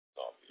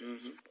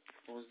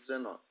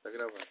11:19, está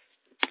gravando.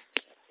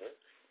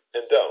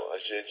 Então, a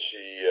gente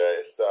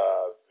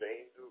está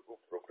vendo o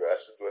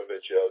progresso do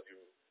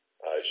Evangelho,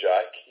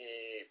 já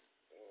que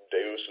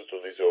Deus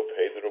utilizou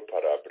Pedro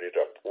para abrir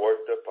a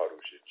porta para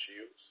os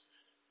gentios.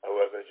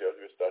 O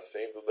Evangelho está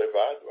sendo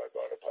levado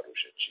agora para os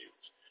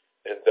gentios.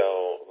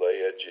 Então,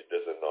 leia de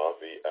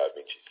 19 a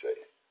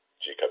 26,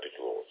 de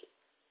capítulo 11.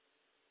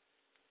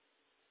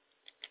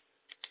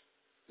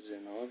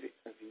 19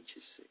 a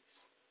 26.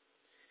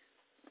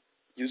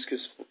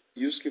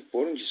 E os que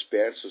foram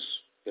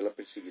dispersos pela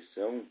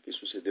perseguição que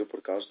sucedeu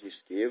por causa de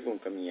Estevão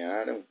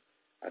caminharam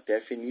até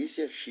a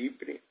Fenícia,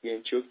 Chipre e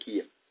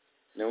Antioquia,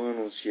 não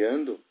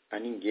anunciando a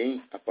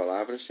ninguém a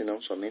palavra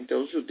senão somente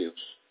aos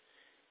judeus.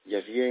 E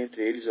havia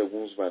entre eles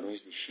alguns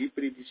varões de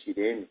Chipre e de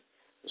Cirene,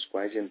 os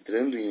quais,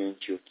 entrando em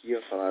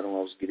Antioquia, falaram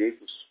aos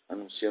gregos,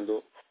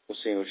 anunciando o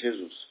Senhor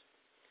Jesus.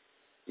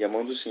 E a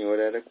mão do Senhor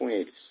era com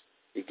eles,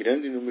 e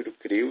grande número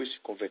creu e se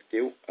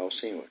converteu ao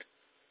Senhor.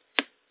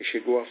 E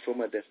chegou a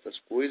fama destas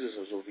coisas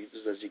aos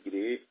ouvidos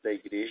da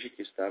igreja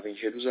que estava em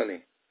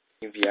Jerusalém.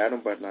 Enviaram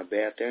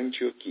Barnabé até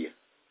Antioquia,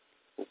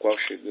 o qual,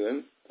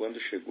 quando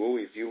chegou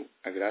e viu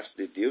a graça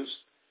de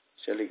Deus,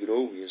 se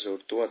alegrou e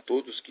exortou a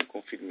todos que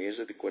com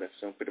firmeza de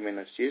coração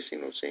permanecessem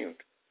no Senhor.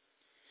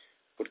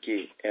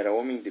 Porque era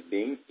homem de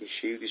bem e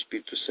cheio de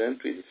Espírito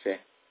Santo e de fé.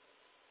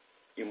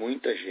 E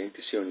muita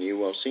gente se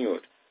uniu ao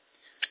Senhor.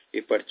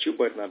 E partiu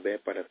Barnabé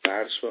para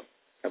Tarso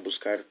a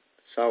buscar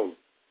Saulo,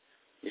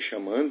 e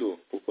chamando-o,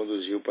 o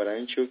conduziu para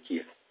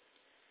Antioquia.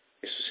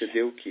 E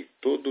sucedeu que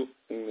todo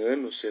um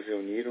ano se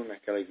reuniram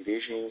naquela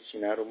igreja e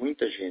ensinaram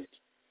muita gente.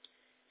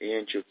 Em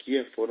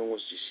Antioquia foram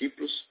os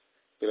discípulos,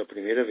 pela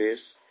primeira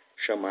vez,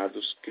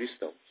 chamados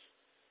cristãos.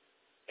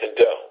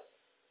 Então,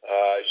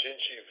 a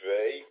gente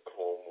vê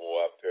como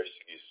a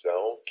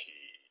perseguição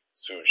que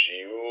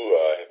surgiu,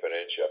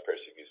 referente à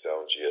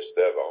perseguição de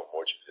Estevão, a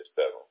morte de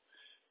Estevão,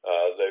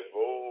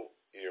 levou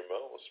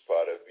irmãos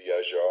para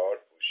viajar,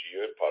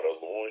 fugir para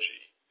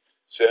longe,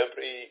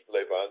 sempre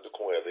levando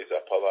com eles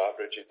a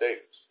palavra de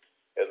Deus.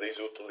 Eles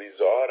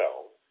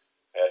utilizaram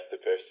esta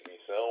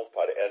perseguição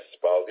para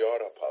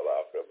espalhar a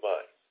palavra,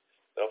 mas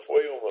não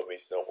foi uma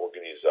missão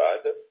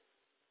organizada,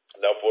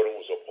 não foram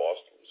os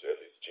apóstolos,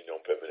 eles tinham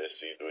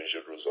permanecido em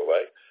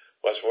Jerusalém,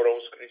 mas foram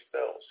os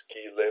cristãos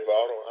que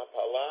levaram a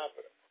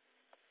palavra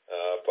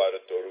para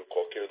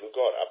qualquer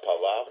lugar. A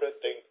palavra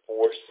tem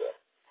força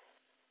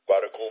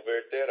para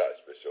converter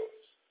as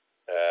pessoas.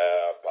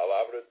 A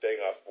palavra tem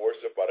a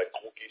força para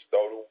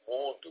conquistar o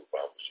mundo,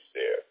 vamos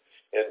dizer.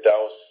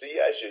 Então, se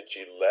a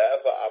gente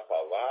leva a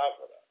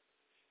palavra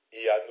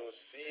e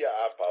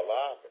anuncia a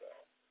palavra,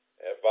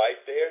 vai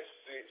ter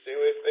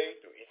seu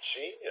efeito. E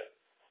tinha.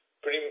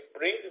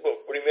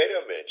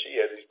 Primeiramente,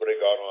 eles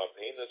pregaram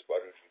apenas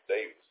para os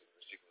judeus, no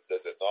versículo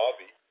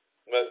 19,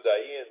 mas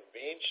daí em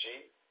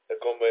 20,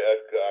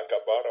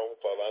 acabaram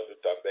falando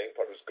também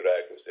para os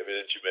gregos.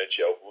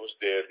 Evidentemente, alguns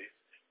deles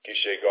que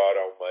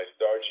chegaram mais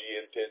tarde e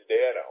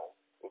entenderam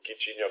o que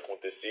tinha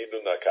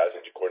acontecido na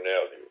casa de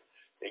Cornélio,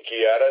 e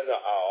que era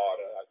a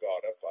hora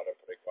agora para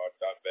pregar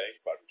também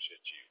para os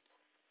gentios.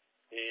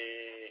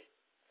 E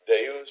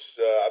Deus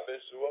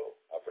abençoou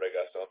a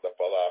pregação da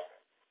palavra.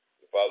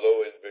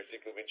 Falou em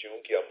versículo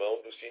 21 que a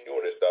mão do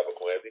Senhor estava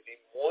com ele e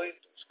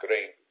muitos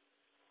crentes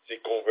se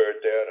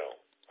converteram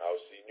ao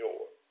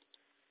Senhor.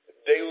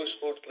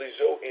 Deus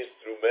utilizou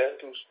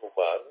instrumentos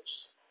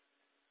humanos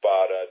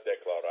para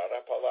declarar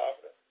a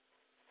palavra,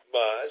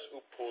 mas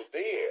o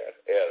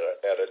poder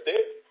era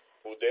dele.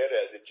 O poder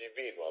era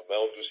divino. A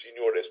mão do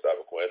Senhor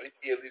estava com ele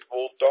e eles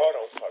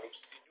voltaram para o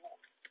Senhor.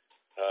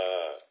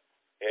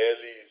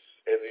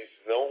 Eles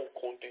não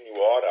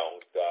continuaram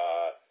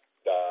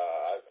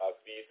a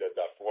vida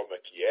da forma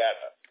que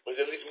era, mas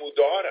eles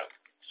mudaram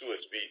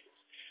suas vidas.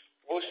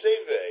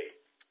 Você vê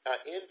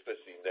a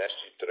ênfase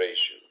neste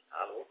trecho.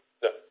 Alô?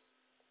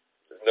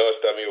 Não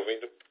está me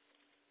ouvindo?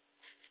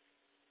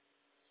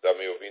 Está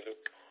me ouvindo?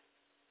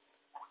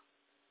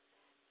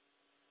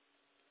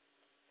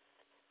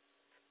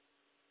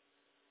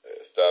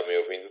 Está me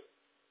ouvindo?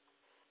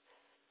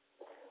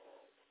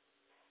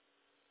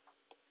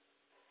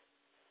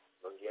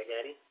 Bom dia,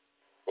 Gary.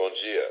 Bom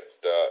dia.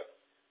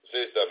 Você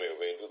está me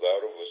ouvindo,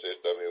 Laura? Você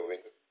está me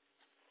ouvindo?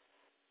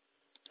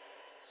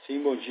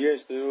 Sim, bom dia,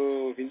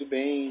 estou ouvindo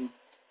bem.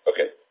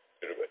 Ok,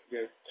 tudo bem.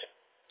 Yeah.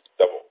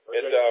 Tá bom.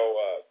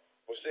 Então,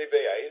 você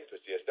vê a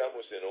ênfase,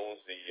 estamos em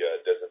 11,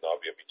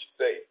 19 a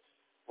 26.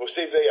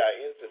 Você vê a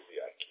ênfase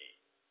aqui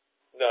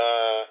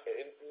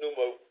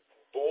no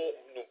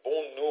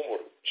bom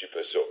número de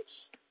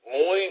pessoas.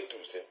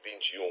 Muitos em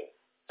 21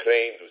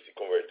 crendo se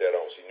converteram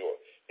ao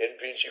Senhor. Em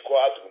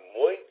 24,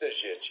 muita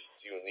gente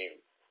se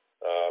uniu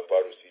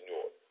para o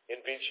Senhor.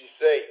 Em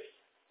 26,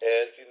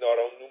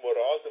 ensinaram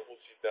numerosa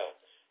multidão.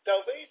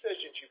 Talvez a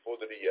gente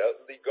poderia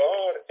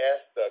ligar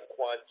esta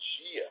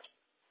quantia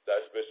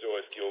das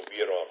pessoas que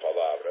ouviram a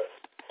palavra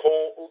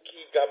com o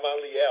que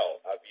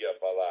Gamaliel havia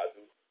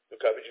falado no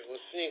capítulo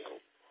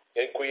 5,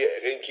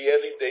 em que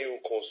ele deu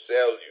o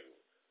conselho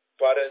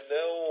para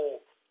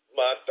não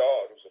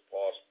matar os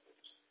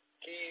apóstolos,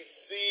 que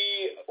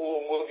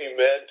o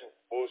movimento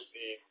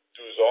fosse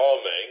dos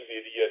homens,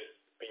 iria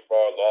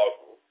pifar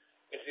logo.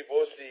 E se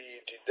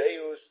fosse de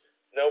Deus,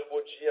 não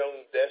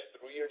podiam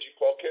destruir de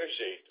qualquer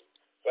jeito.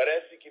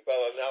 Parece que,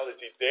 pela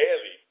análise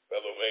dele,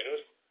 pelo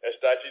menos,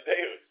 está de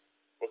Deus.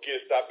 Porque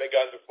está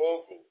pegando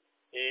fogo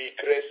e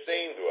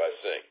crescendo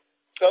assim.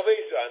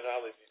 Talvez a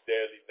análise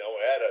dele não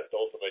era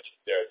totalmente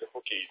certa,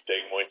 porque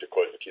tem muita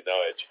coisa que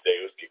não é de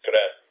Deus que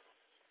cresce.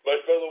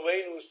 Mas, pelo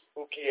menos,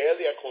 o que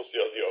ele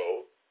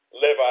aconselhou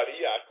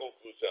levaria à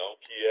conclusão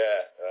que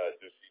é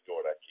do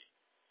Senhor aqui.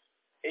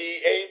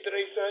 E é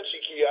interessante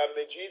que, à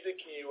medida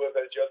que o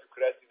evangelho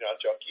cresce na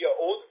Antioquia,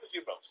 outros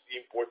irmãos se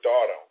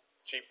importaram,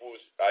 tipo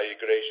a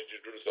igreja de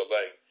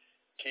Jerusalém,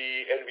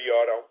 que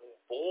enviaram um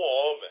bom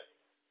homem,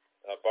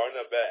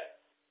 Barnabé.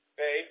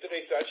 É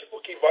interessante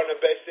porque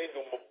Barnabé, sendo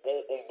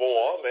um bom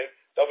homem,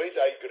 talvez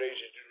a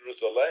igreja de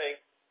Jerusalém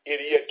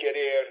iria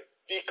querer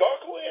ficar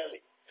com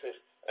ele.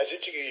 A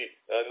gente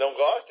não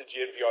gosta de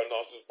enviar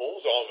nossos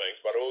bons homens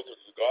para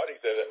outros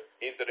lugares,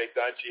 é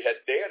interessante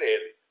reter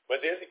ele.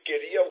 Mas ele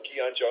queria que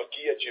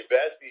Antioquia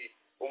tivesse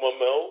uma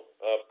mão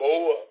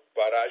boa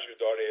para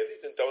ajudar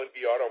eles, então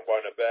enviaram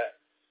Barnabé,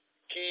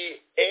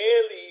 que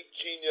ele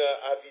tinha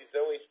a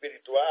visão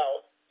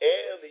espiritual,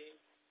 ele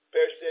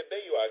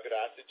percebeu a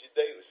graça de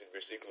Deus, em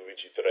versículo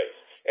 23.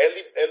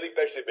 Ele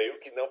percebeu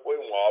que não foi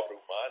uma obra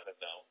humana,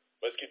 não,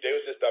 mas que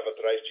Deus estava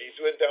atrás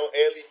disso, então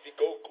ele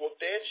ficou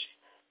contente.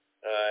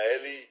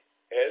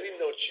 Ele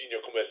não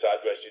tinha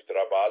começado este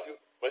trabalho,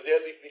 mas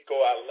ele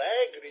ficou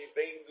alegre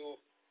vendo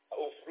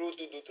o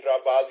fruto do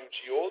trabalho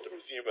de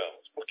outros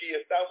irmãos, porque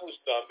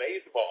estamos na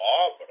mesma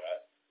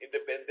obra,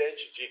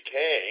 independente de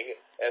quem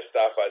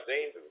está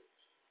fazendo.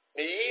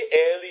 E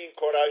ele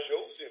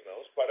encorajou os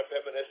irmãos para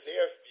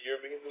permanecer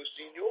firmes no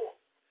Senhor.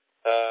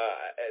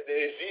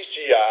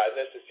 Existe a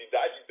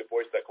necessidade,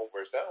 depois da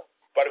conversão,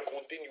 para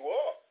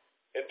continuar.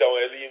 Então,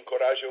 ele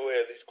encorajou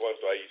eles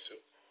quanto a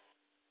isso.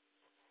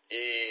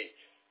 E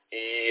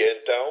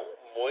então,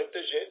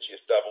 muita gente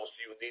estavam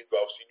se unindo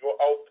ao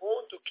Senhor, ao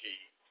ponto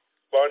que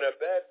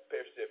Barnabé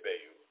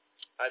percebeu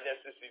a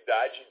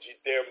necessidade de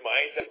ter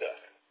mais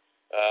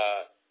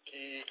ainda.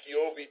 Que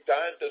houve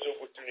tantas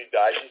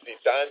oportunidades e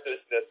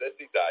tantas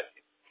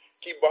necessidades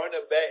que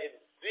Barnabé em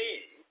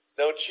si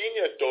não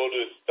tinha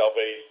todas,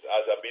 talvez,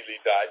 as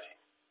habilidades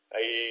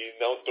e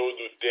não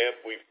todo o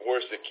tempo e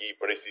força que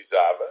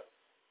precisava.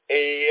 E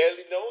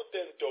ele não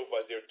tentou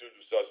fazer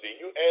tudo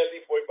sozinho,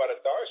 ele foi para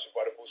Tarso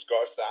para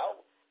buscar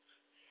Saulo.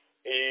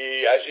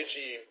 E a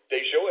gente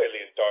deixou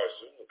ele em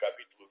Tarso, no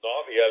capítulo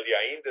 9, ele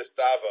ainda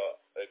estava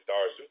em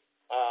Tarso,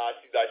 a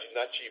cidade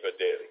nativa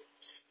dele.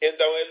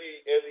 Então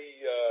ele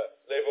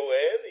levou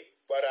ele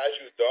para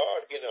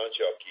ajudar em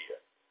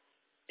Antioquia.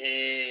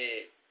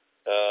 E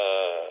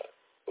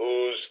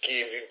os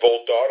que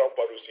voltaram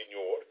para o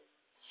Senhor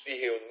se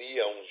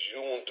reuniam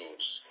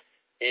juntos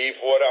e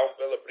foram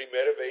pela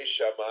primeira vez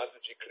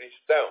chamados de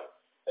cristão.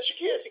 Acho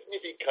que é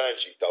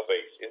significante,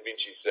 talvez, em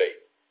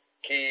 26,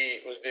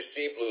 que os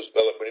discípulos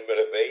pela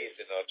primeira vez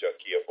em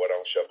Antioquia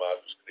foram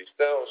chamados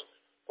cristãos,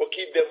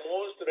 porque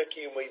demonstra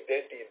que uma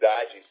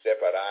identidade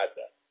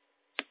separada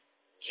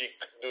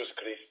dos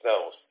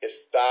cristãos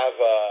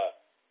estava,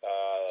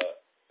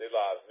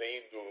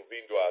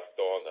 vindo à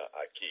tona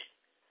aqui.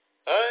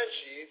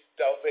 Antes,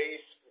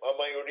 talvez a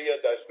maioria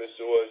das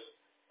pessoas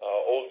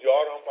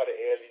olharam para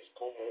eles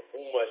como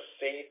uma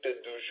seita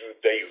dos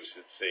judeus.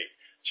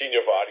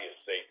 Tinha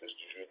várias seitas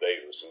dos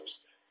judeus,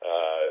 os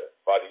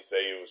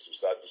fariseus, os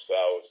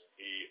saduceus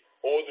e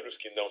outros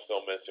que não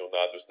são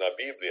mencionados na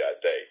Bíblia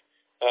até.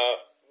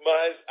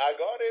 Mas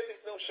agora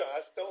eles não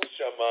estão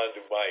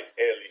chamando mais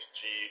eles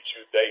de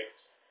judeus.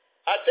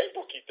 Até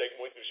porque tem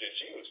muitos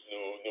gentios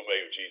no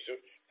meio disso.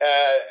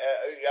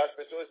 As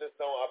pessoas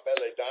estão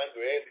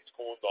apelidando eles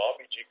com o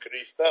nome de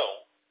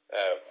cristão.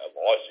 É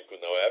lógico,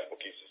 não é?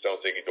 Porque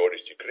são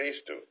seguidores de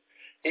Cristo.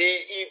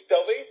 E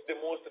talvez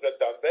demonstra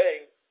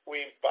também o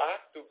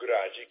impacto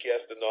grande que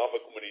esta nova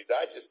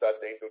comunidade está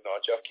tendo na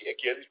Antioquia,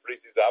 que eles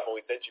precisavam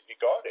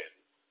identificar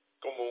eles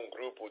como um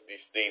grupo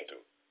distinto.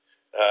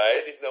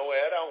 Eles não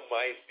eram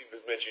mais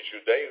simplesmente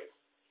judeus,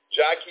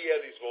 já que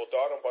eles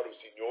voltaram para o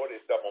Senhor,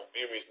 estavam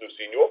firmes no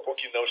Senhor,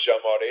 porque não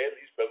chamaram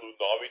eles pelo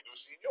nome do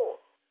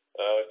Senhor,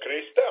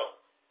 cristão.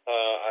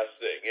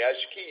 Assim,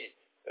 acho que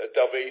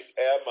talvez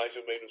é mais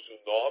ou menos o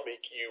nome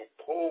que o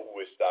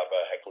povo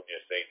estava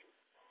reconhecendo,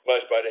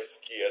 mas parece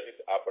que eles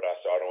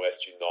abraçaram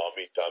este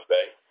nome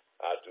também.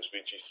 Atos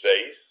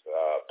 26,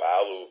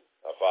 Paulo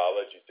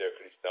fala de ser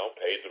cristão,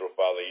 Pedro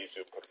fala isso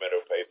em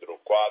 1 Pedro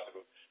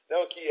 4,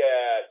 não que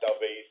é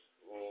talvez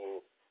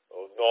o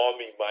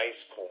nome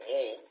mais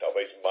comum,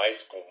 talvez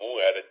mais comum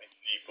era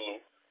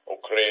discípulo, ou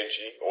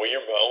crente, ou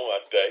irmão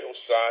até, ou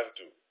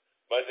santo,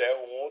 mas é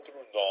um outro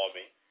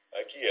nome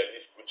que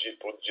eles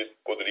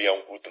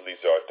poderiam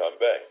utilizar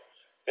também.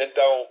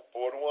 Então,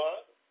 por um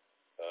ano,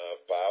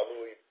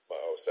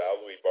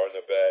 Saulo e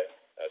Barnabé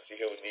se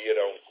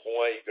reuniram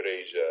com a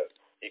igreja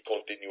e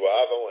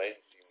continuavam a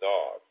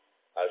ensinar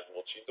as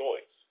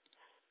multidões.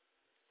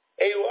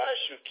 Eu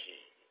acho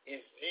que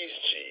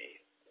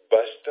existe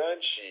bastante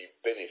bastante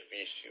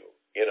benefício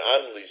em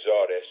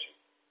analisar esse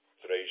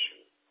trecho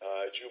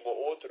de uma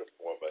outra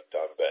forma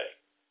também.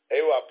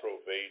 Eu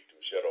aproveito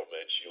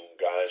geralmente um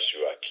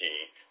gancho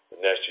aqui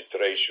neste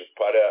trecho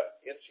para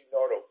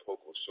ensinar um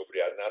pouco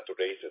sobre a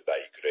natureza da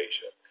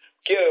igreja,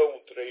 que é um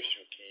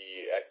trecho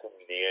que é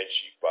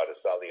conveniente para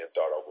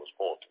salientar alguns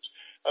pontos.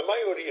 A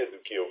maioria do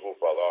que eu vou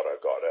falar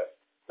agora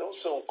não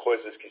são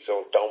coisas que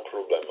são tão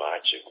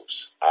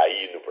problemáticas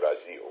aí no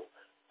Brasil,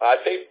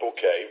 até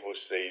porque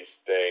vocês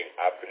têm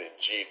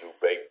aprendido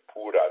bem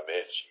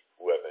puramente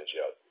o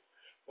Evangelho.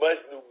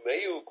 Mas no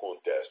meio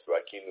contexto,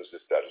 aqui nos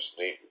Estados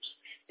Unidos,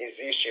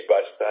 existe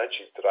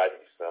bastante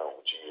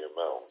tradição de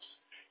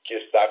irmãos que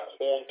está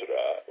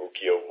contra o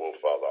que eu vou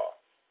falar.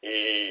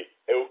 E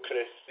eu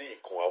cresci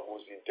com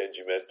alguns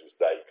entendimentos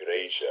da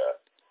igreja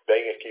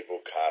bem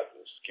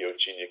equivocados, que eu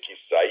tinha que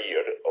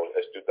sair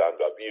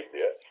estudando a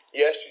Bíblia,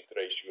 e este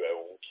trecho é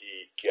um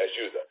que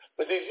ajuda.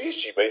 Mas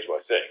existe mesmo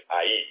assim,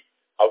 aí,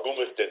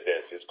 algumas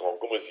tendências com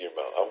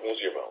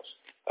alguns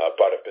irmãos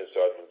para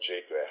pensar no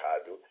jeito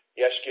errado,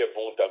 e acho que é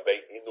bom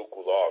também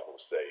inocular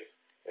vocês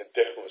em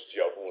termos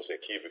de alguns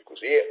equívocos.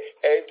 E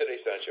é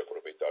interessante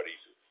aproveitar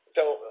isso.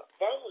 Então,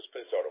 vamos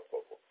pensar um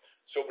pouco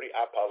sobre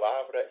a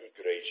palavra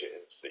igreja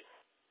em si.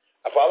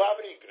 A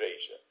palavra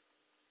igreja,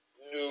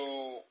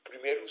 no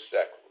primeiro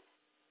século,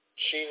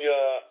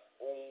 tinha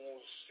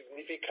um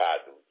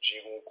significado de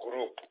um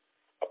grupo.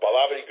 A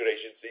palavra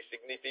igreja em si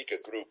significa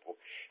grupo.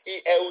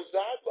 E é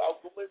usado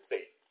algumas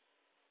vezes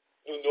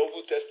no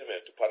Novo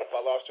Testamento para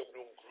falar sobre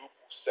um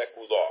grupo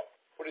secular.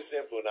 Por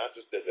exemplo, em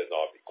Atos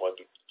 19,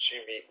 quando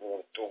teve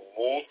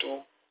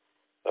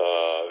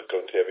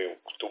um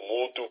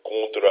tumulto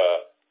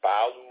contra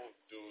Paulo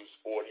dos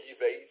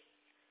oríveis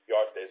e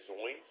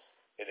artesãos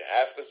em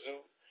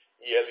Éfeso,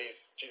 e eles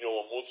tinham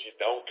uma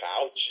multidão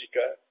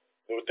caótica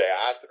no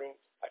teatro,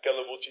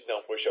 aquela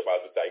multidão foi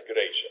chamada da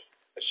igreja.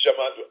 É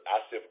chamado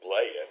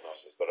assembleia,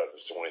 nossas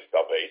traduções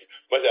talvez,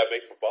 mas é a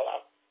mesma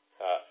palavra.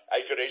 A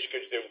igreja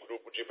quer dizer um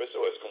grupo de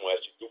pessoas como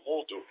este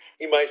tumulto.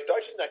 E mais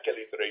tarde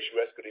naquele trecho,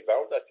 o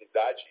escrivão da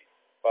cidade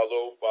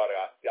falou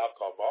para se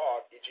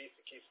acalmar e disse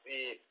que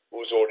se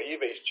os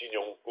oríveis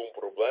tinham algum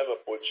problema,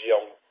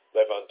 podiam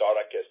levantar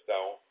a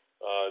questão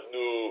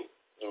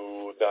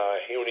na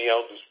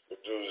reunião dos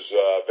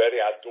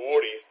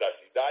vereadores da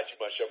cidade,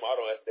 mas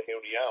chamaram esta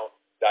reunião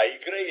da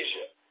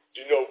igreja.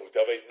 De novo,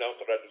 talvez não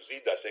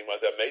traduzida assim,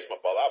 mas a mesma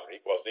palavra,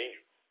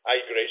 igualzinho. A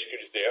igreja quer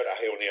dizer a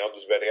reunião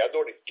dos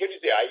vereadores. Quer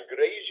dizer, a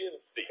igreja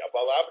em si, a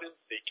palavra em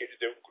si, quer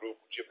dizer um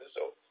grupo de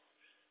pessoas.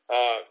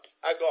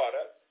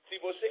 Agora, se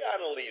você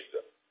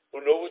analisa o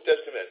Novo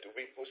Testamento,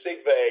 você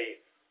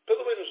vê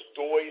pelo menos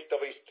 2,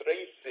 talvez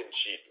 3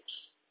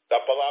 sentidos da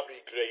palavra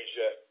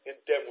igreja em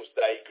termos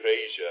da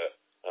igreja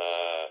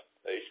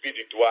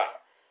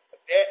espiritual.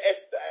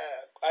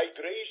 A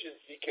igreja em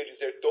si quer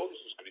dizer todos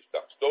os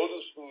cristãos,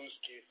 todos os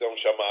que são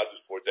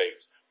chamados por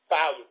Deus.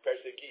 Paulo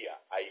perseguia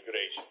a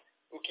igreja.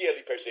 O que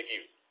ele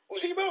perseguiu?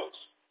 Os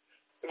irmãos.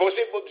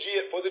 Você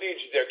poderia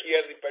dizer que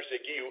ele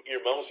perseguiu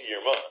irmãos e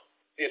irmãs,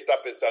 se está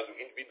pensando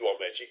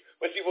individualmente.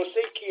 Mas se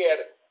você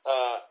quer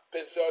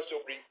pensar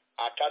sobre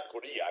a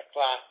categoria, a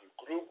classe,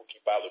 o grupo que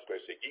Paulo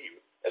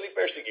perseguiu, ele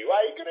perseguiu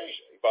a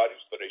igreja. E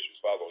vários trechos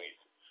falam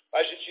isso.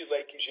 A gente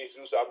lê que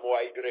Jesus amou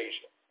a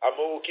igreja.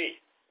 Amou o quê?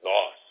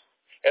 Nós.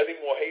 Ele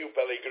morreu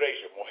pela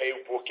igreja.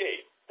 Morreu por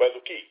quê?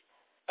 Pelo quê?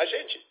 A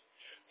gente.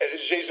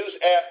 Jesus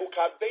é o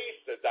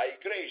cabeça da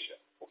igreja.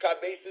 O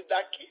cabeça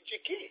de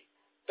quê?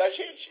 Da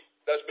gente.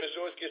 Das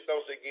pessoas que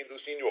estão seguindo o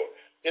Senhor.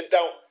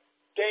 Então,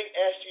 tem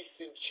este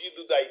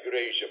sentido da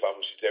igreja,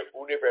 vamos dizer,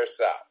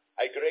 universal.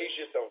 A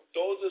igreja são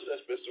todas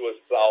as pessoas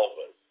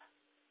salvas,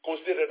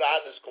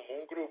 consideradas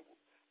como um grupo.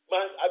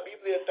 Mas a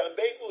Bíblia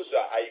também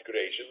usa a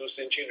igreja no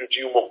sentido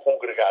de uma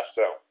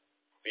congregação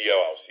fiel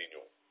ao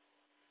Senhor.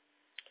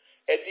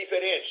 É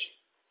diferente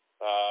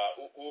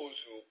o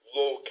uso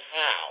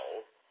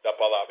local da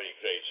palavra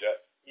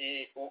igreja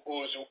e o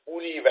uso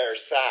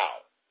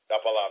universal da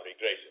palavra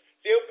igreja.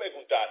 Se eu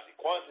perguntasse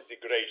quantas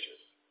igrejas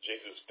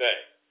Jesus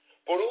tem,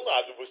 por um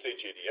lado você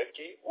diria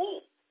que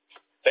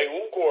tem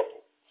um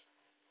corpo.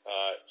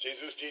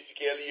 Jesus disse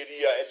que ele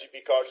iria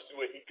edificar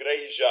sua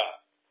igreja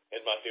em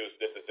Mateus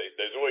 16,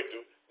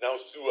 18, não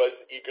suas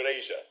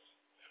igrejas.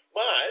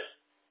 Mas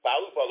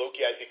Paulo falou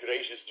que as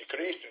igrejas de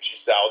Cristo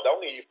te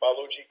saudam e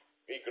falou de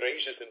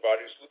igrejas em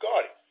vários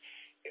lugares.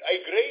 A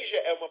igreja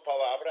é uma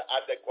palavra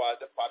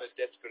adequada para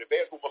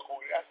descrever uma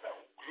congregação,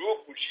 um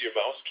grupo de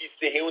irmãos que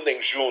se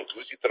reúnem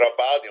juntos e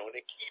trabalham em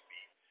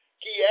equipe,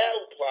 que é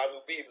o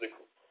plano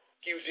bíblico,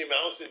 que os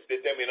irmãos em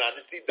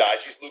determinadas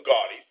cidades,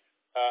 lugares,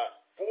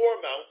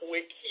 formam uma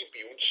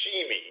equipe, um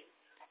time,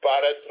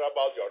 para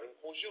trabalhar em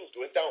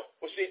conjunto. Então,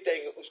 você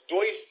tem os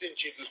 2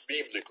 sentidos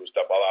bíblicos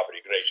da palavra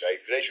igreja, a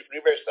igreja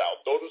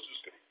universal, todos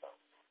os cristãos.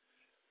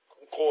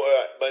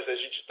 Mas a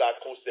gente está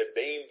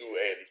concebendo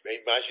eles,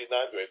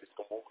 imaginando eles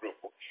como um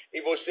grupo. E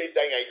você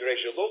tem a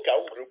igreja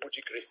local, um grupo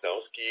de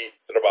cristãos que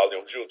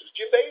trabalham juntos.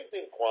 De vez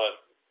em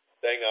quando,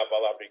 tem a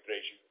palavra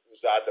igreja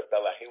usada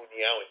pela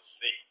reunião em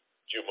si.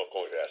 de uma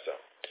congregação.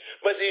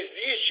 Mas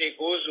existem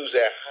usos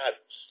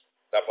errados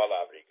da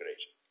palavra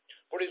igreja.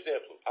 Por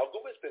exemplo,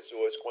 algumas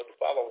pessoas, quando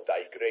falam da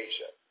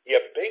igreja, e é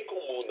bem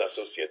comum na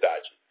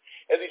sociedade,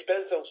 eles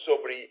pensam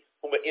sobre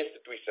uma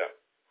instituição,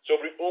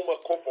 sobre uma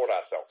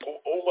corporação,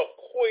 uma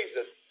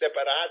coisa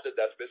separada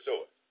das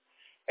pessoas.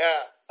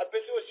 As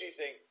pessoas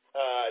dizem,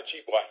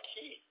 tipo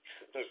aqui,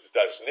 nos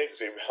Estados Unidos,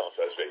 irmãos,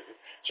 às vezes,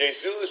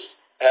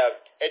 Jesus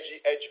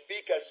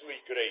edifica a sua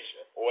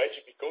igreja, ou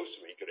edificou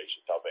sua igreja,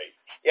 talvez.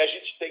 E a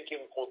gente tem que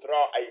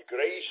encontrar a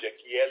igreja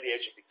que ele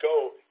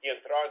edificou e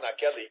entrar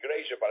naquela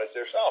igreja para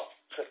ser salvo.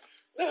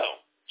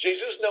 Não.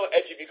 Jesus não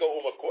edificou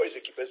uma coisa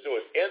que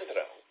pessoas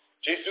entram.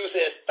 Jesus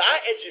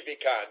está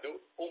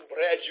edificando um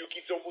prédio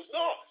que somos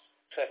nós.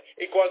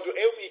 E quando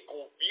eu me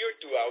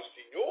convirto ao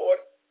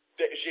Senhor,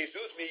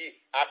 Jesus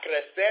me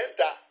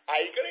acrescenta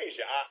à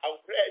igreja, a um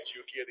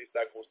prédio que ele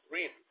está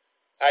construindo.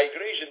 A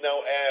igreja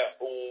não é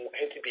um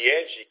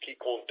recipiente que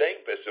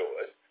contém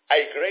pessoas. A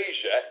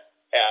igreja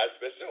é as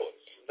pessoas.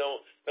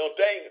 Não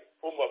tem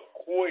uma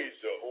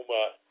coisa,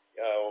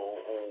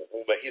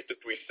 uma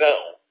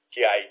instituição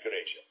que é a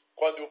igreja.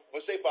 Quando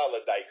você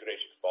fala da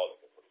igreja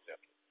católica, por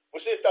exemplo,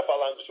 você está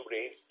falando sobre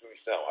a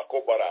instituição, a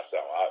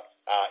corporação,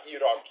 a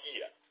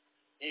hierarquia.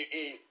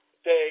 E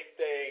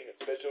tem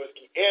pessoas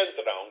que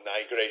entram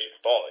na igreja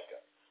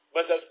católica,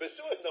 mas as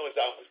pessoas não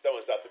estão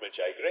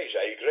exatamente a igreja.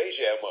 A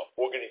igreja é uma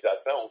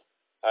organização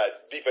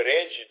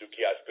diferente do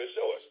que as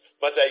pessoas.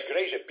 Mas a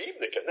igreja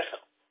bíblica,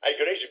 não. A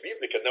igreja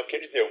bíblica não quer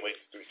dizer uma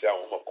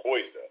instituição, uma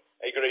coisa.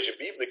 A igreja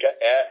bíblica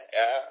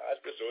é as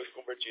pessoas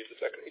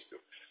convertidas a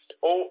Cristo.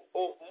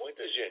 Ou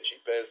muita gente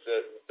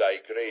pensa da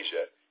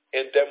igreja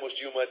em termos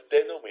de uma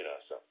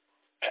denominação.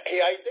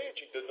 E a ideia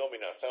de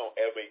denominação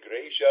é uma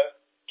igreja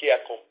que é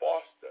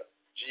composta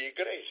de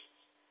igrejas.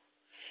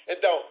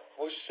 Então,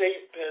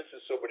 você pensa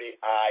sobre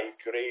a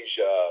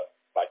igreja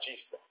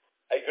batista.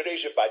 A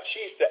igreja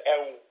batista é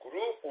um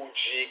grupo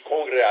de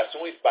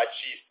congregações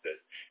batistas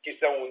que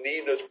são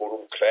unidas por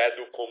um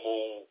credo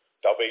comum,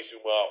 talvez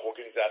uma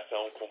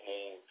organização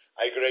comum.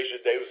 A igreja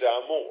de Deus é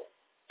amor.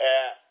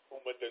 É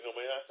uma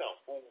denominação,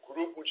 um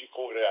grupo de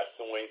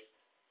congregações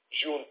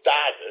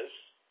juntadas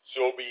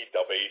sob,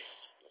 talvez,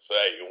 não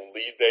sei, um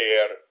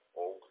líder,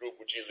 ou um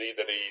grupo de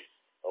líderes,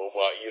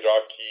 uma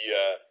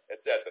hierarquia,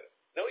 etc.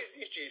 Não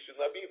existe isso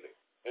na Bíblia.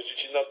 A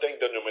gente não tem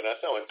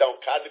denominação. Então,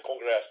 cada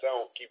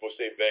congregação que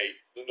você vê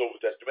no Novo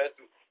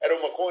Testamento era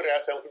uma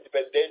congregação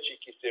independente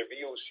que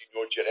servia o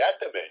Senhor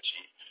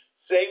diretamente,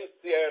 sem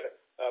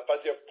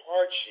fazer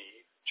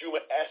parte de uma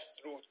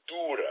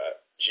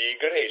estrutura de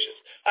igrejas.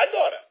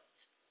 Agora,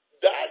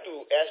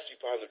 dado este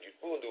pano de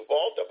fundo,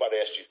 volta para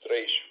este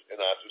trecho em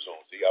Atos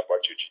 11, a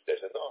partir de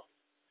 19.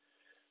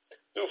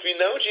 No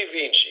final de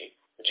 20,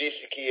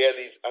 disse que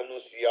eles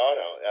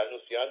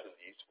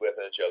anunciando-lhes o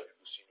Evangelho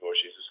do Senhor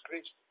Jesus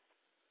Cristo.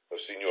 O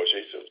Senhor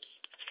Jesus.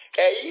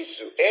 É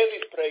isso.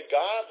 Eles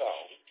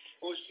pregavam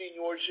o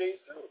Senhor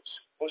Jesus.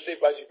 Você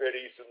pode ver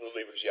isso no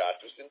livro de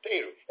Atos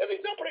inteiro.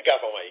 Eles não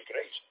pregavam a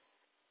igreja.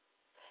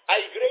 A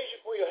igreja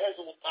foi o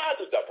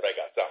resultado da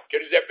pregação. Quer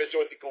dizer,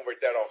 pessoas se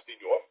converteram ao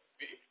Senhor,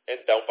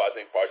 então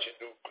fazem parte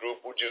do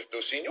grupo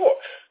do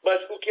Senhor.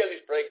 Mas o que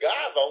eles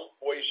pregavam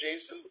foi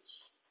Jesus.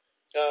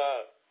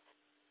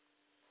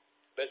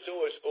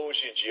 Pessoas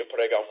hoje em dia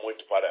pregam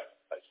muito para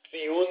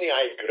se unem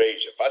à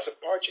igreja, façam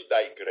parte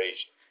da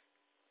igreja.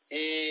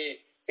 E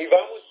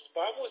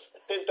vamos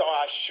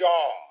tentar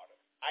achar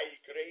a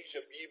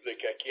igreja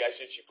bíblica que a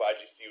gente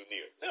pode se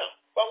unir. Não,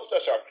 vamos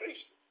achar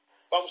Cristo.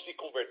 Vamos se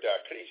converter a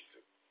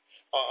Cristo.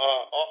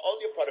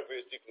 Olha para o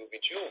versículo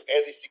 21,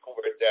 eles se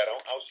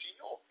converteram ao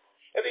Senhor.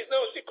 Eles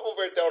não se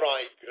converteram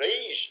à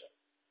igreja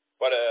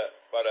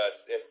para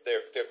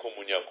ter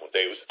comunhão com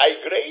Deus. A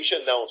igreja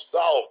não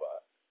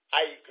salva.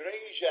 A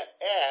igreja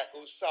é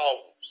os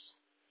salvos.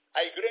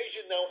 A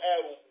igreja não é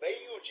o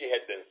meio de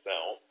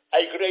redenção.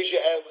 A igreja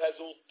é o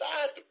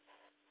resultado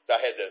da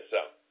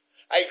redenção.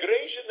 A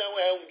igreja não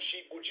é um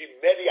tipo de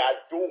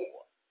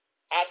mediador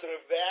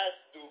através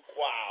do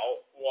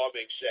qual o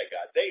homem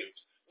chega a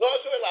Deus.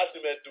 Nosso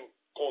relacionamento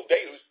com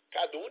Deus,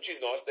 cada um de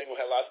nós tem um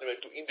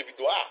relacionamento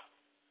individual.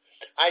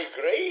 A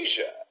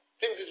igreja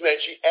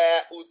simplesmente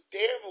é o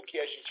termo que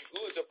a gente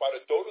usa para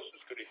todos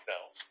os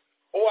cristãos.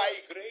 Ou a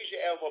igreja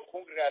é uma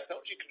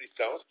congregação de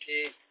cristãos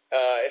que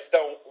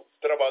estão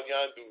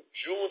trabalhando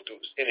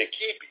juntos em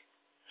equipe.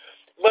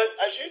 Mas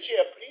a gente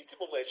é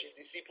principalmente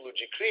discípulo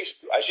de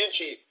Cristo. A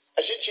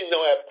gente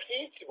não é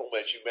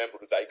principalmente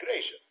membro da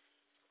igreja.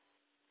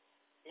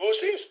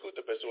 Você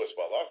escuta pessoas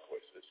falar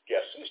coisas que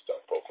assustam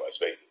um pouco às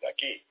vezes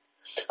aqui.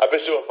 A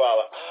pessoa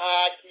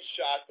fala, que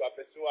chato, a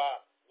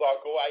pessoa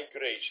largou a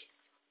igreja.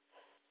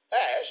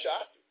 É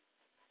chato.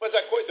 Mas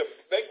a coisa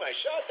bem mais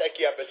chata é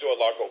que a pessoa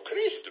largou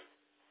Cristo.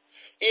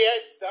 E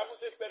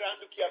estamos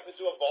esperando que a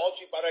pessoa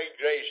volte para a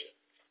igreja.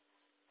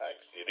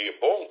 Seria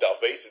bom,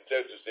 talvez, em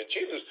certos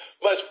sentidos,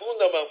 mas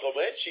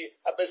fundamentalmente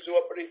a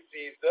pessoa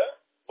precisa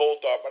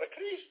voltar para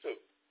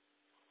Cristo.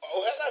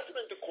 O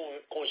relacionamento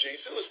com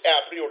Jesus é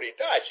a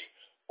prioridade.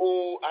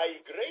 A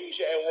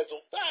igreja é o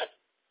resultado.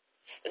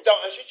 Então,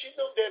 a gente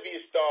não deve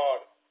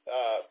estar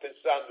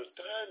pensando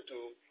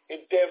tanto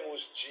em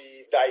termos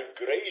da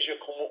igreja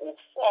como o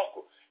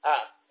foco.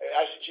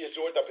 A gente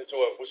exorta a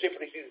pessoa, você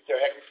precisa ser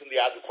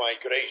reconciliado com a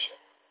igreja.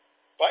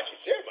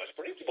 Pode ser, mas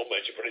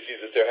principalmente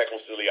precisa ser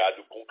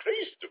reconciliado com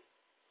Cristo.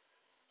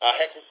 A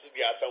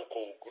reconciliação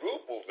com o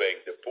grupo vem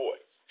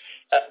depois.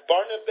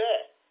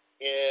 Barnabé,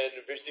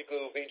 em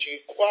versículo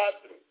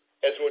 24,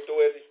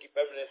 exortou eles que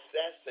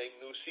permanecessem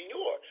no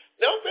Senhor.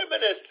 Não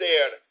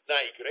permanecer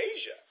na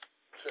igreja.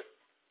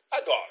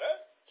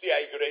 Agora, se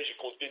a igreja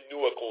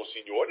continua com o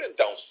Senhor,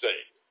 então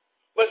sim.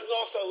 Mas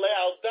nossa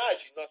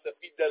lealdade, nossa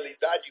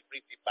fidelidade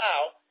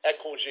principal é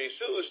com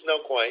Jesus,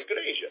 não com a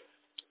igreja.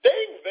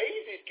 Tem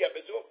vezes que a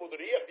pessoa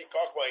poderia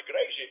ficar com a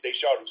igreja e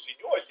deixar o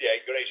Senhor se a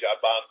igreja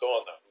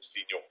abandona o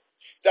Senhor.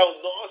 Então,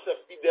 nossa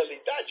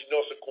fidelidade,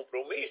 nosso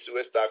compromisso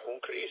está com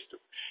Cristo.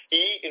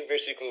 E, em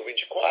versículo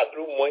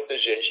 24, muita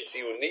gente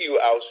se uniu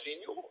ao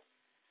Senhor.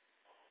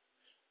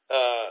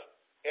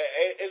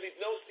 Eles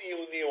não se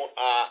uniam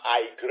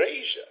à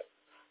igreja,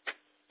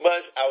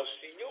 mas ao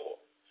Senhor.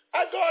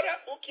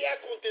 Agora, o que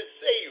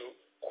aconteceu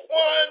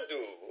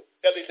quando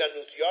eles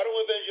anunciaram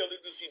o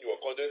Evangelho do Senhor,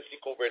 quando eles se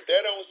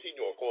converteram ao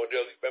Senhor, quando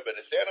eles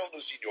permaneceram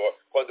no Senhor,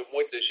 quando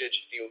muita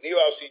gente se uniu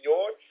ao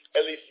Senhor,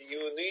 eles se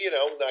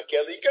uniram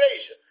naquela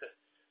igreja.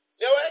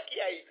 Não é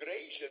que a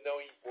igreja não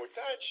é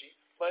importante,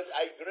 mas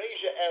a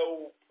igreja é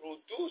o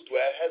produto,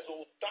 é o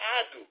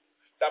resultado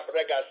da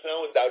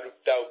pregação,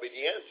 da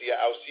obediência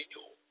ao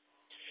Senhor.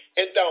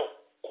 Então,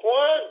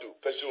 quando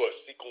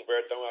pessoas se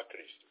convertem a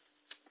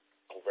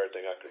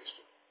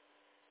Cristo,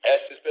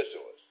 essas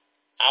pessoas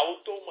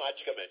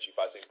automaticamente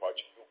fazem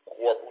parte do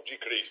corpo de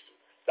Cristo,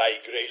 da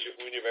Igreja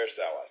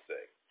Universal,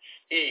 assim.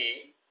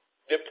 E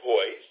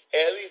depois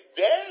eles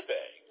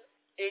devem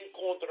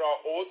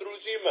encontrar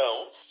outros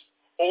irmãos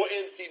ou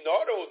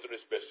ensinar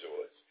outras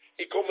pessoas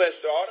e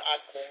começar a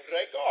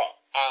congregar.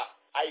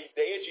 A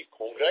ideia de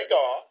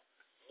congregar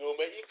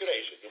numa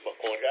igreja, numa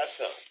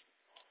congregação,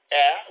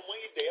 é uma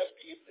ideia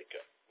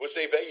bíblica.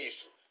 Você vê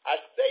isso. A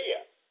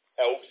ceia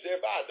é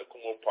observada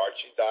como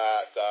parte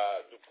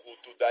do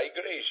culto da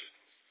igreja.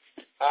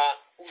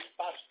 Os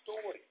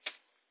pastores,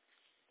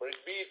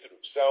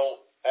 presbíteros,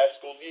 são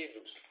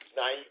escolhidos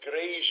na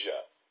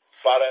igreja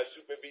para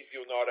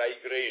supervisionar a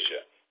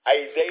igreja. A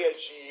ideia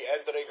de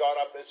entregar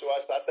a pessoa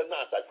a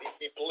Satanás, a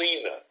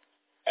disciplina,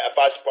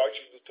 faz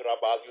parte do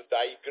trabalho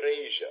da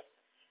igreja.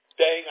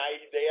 Tem a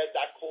ideia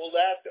da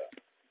coleta,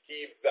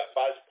 que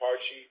faz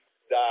parte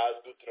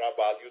do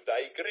trabalho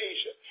da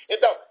igreja.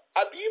 Então,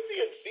 a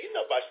Bíblia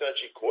ensina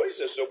bastante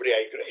coisa sobre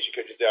a igreja,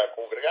 quer dizer, a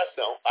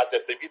congregação, as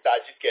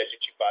atividades que a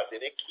gente faz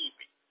em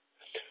equipe.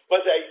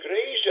 Mas a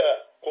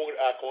igreja,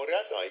 a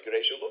congregação, a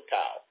igreja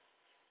local,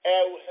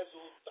 é o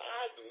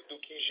resultado do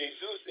que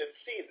Jesus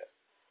ensina.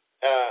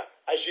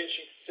 A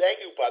gente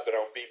segue o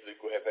padrão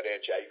bíblico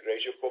referente à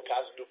igreja por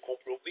causa do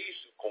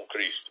compromisso com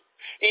Cristo.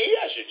 E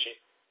a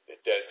gente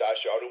tenta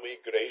achar uma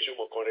igreja,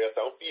 uma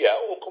congregação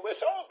fiel, ou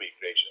começar uma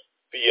igreja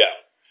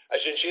fiel. A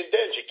gente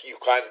entende que o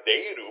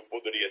candeeiro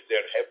poderia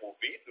ser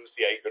removido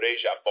se a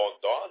igreja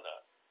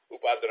abandona o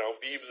padrão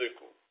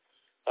bíblico.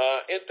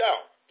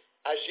 Então,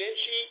 a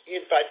gente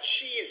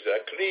enfatiza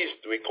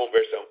Cristo e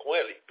conversão com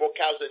Ele. Por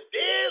causa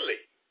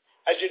dele,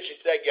 a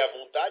gente segue a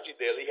vontade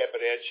dele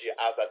referente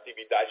às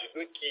atividades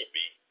do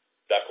equipe,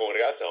 da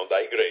congregação,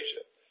 da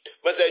igreja.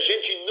 Mas a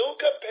gente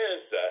nunca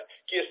pensa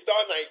que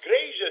estar na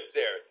igreja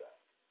certa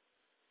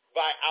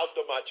vai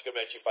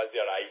automaticamente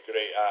fazer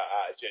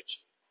a gente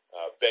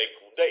bem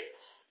com Deus.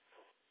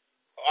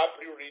 A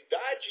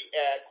prioridade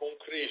é com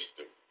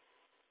Cristo.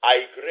 A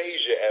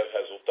igreja é o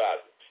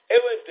resultado.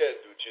 Eu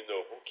entendo, de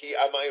novo, que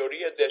a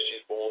maioria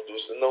destes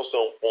pontos não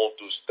são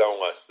pontos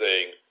tão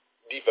assim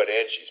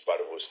diferentes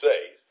para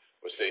vocês.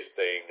 Vocês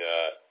têm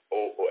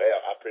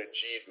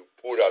aprendido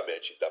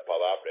puramente da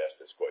palavra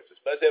essas coisas.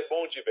 Mas é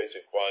bom de vez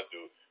em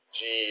quando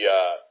de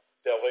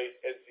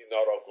talvez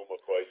ensinar alguma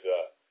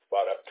coisa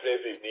para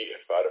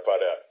prevenir,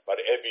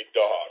 para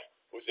evitar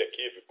os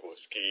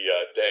equívocos que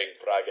têm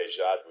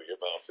praguejado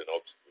irmãos em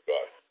outros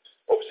lugares.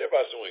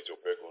 Observações ou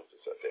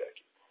perguntas até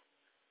aqui?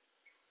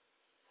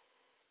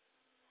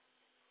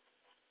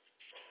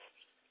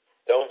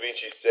 Então,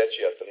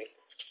 27 a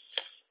 30.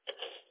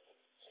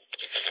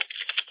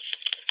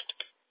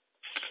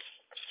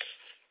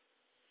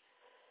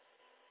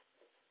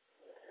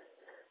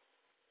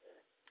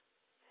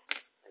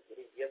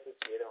 Naquele dia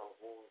surgiram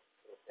alguns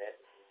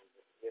profetas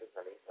de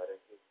Jerusalém para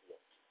Antioquia,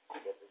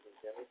 e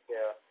apresentando-se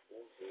a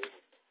um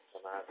deles,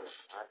 chamado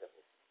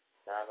Ágabo,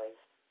 dava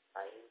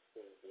a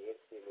entender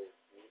pelo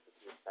Espírito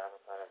que estava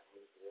para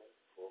vir grande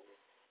fome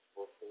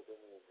por todo o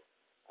mundo,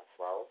 a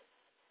qual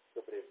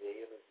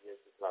sobreveio nos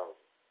dias de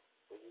Cláudio.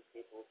 Os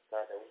discípulos,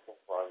 cada um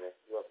conforme a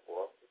sua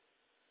posse,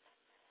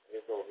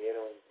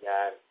 resolveram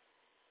enviar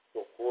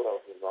socorro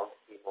aos irmãos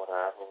que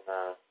moravam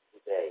na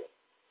Judéia,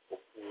 o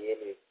que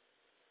eles,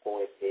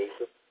 com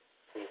efeito,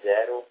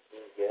 fizeram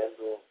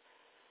enviando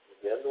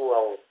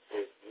aos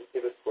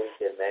presbíteros por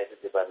intermédio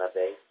de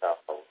Barnabé e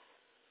Saulo.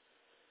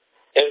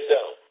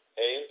 Então,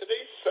 é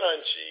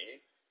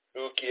interessante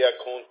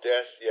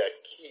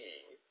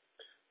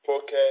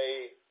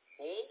porque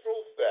um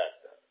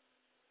profeta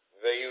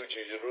veio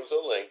de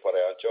Jerusalém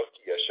para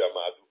Antioquia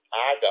chamado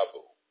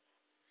Ágabo.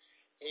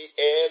 E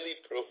ele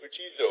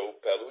profetizou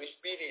pelo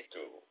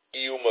Espírito.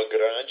 E uma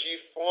grande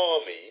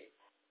fome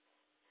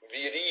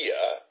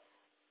viria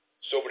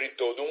sobre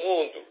todo o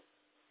mundo.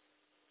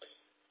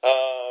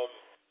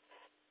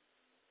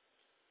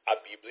 A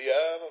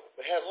Bíblia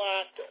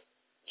relata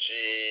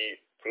de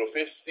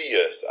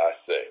profecias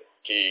assim,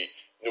 que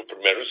no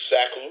primeiro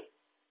século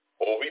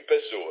houve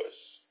pessoas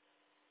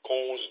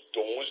com os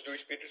dons do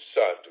Espírito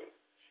Santo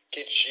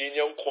que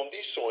tinham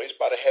condições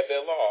para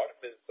revelar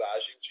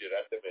mensagem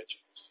diretamente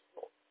do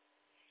Senhor.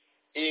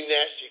 E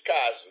neste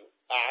caso,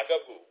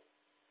 Ágabo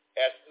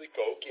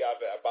explicou que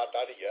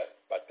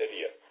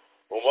bateria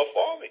uma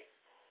fome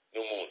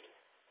no mundo.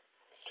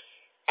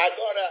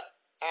 Agora,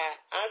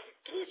 a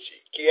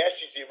atitude que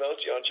estes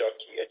irmãos de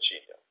Antioquia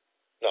tinham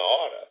na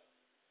hora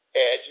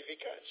é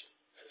edificante.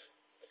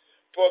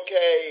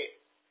 Porque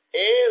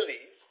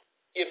eles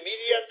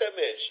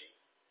imediatamente,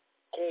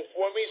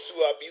 conforme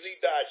sua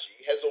habilidade,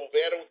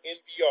 resolveram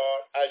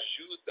enviar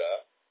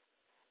ajuda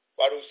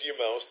para os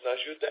irmãos na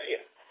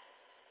Judeia.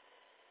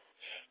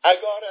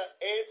 Agora,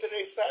 é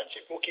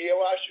interessante porque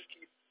eu acho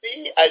que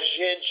se a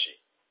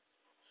gente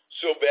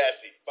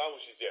soubesse,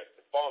 vamos dizer,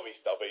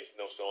 fomes talvez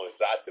não são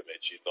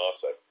exatamente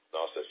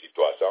nossa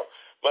situação,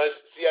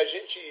 mas se a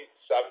gente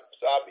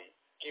sabe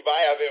que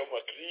vai haver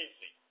uma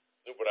crise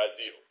no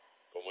Brasil,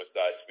 como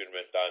está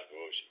experimentando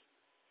hoje,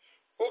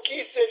 o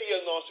que seria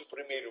o nosso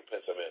primeiro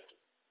pensamento?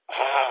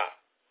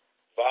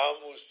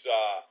 Vamos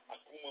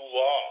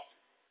acumular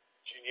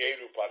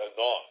dinheiro para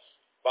nós.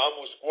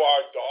 Vamos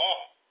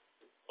guardar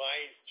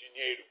mais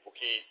dinheiro,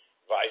 porque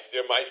vai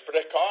ser mais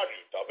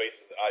precário. Talvez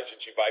a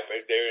gente vai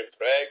perder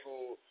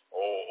emprego,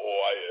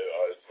 ou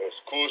os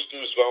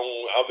custos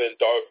vão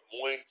aumentar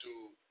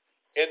muito.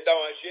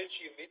 Então, a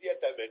gente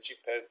imediatamente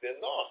pensa em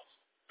nós.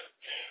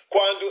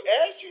 Quando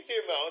estes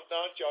irmãos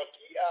na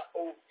Antioquia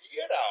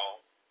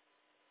ouviram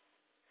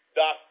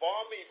da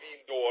fome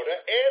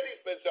vindoura,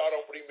 eles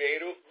pensaram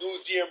primeiro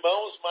nos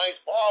irmãos mais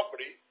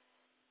pobres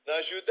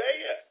na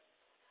Judeia.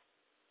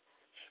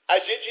 A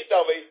gente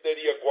talvez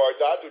teria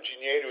guardado o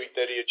dinheiro e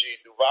teria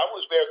dito,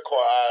 vamos ver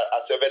qual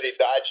a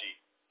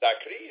severidade da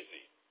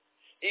crise.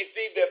 E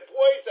se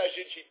depois a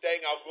gente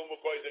tem alguma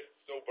coisa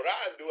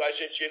sobrando, a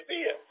gente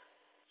envia.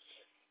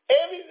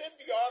 Eles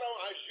enviaram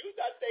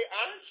ajuda até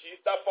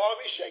antes da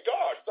fome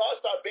chegar,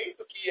 só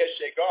sabendo que ia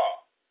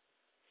chegar.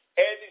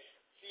 Eles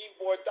se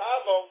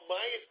importavam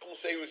mais com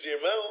seus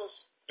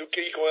irmãos do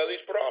que com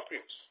eles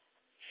próprios.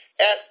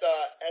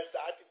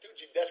 Essa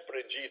atitude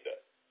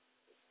desprendida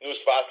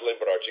nos faz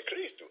lembrar de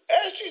Cristo.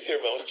 Estes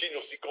irmãos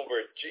tinham se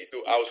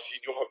convertido ao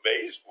Senhor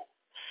mesmo.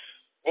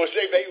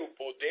 Você vê o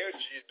poder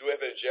do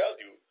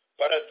Evangelho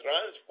para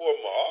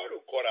transformar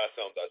o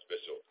coração das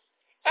pessoas.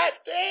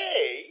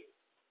 Até,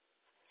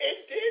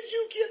 entende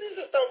o que eles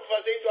estavam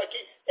fazendo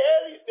aqui?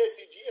 Eles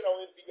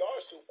decidiram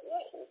enviar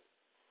socorro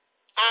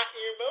a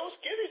irmãos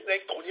que eles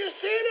nem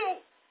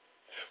conheceram.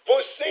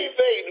 Você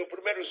vê no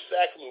primeiro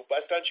século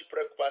bastante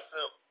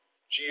preocupação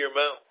de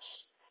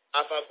irmãos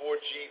a favor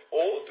de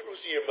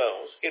outros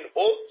irmãos em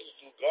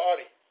outros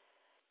lugares,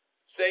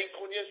 sem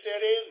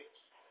conhecer eles.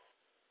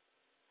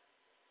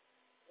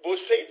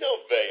 Você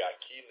não vê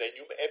aqui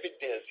nenhuma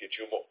evidência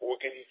de uma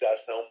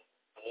organização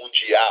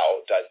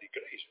mundial das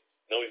igrejas.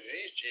 Não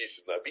existe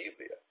isso na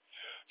Bíblia.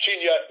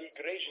 Tinha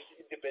igrejas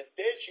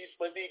independentes,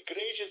 mas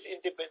igrejas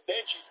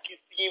independentes que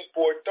se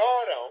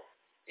importaram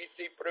e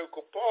se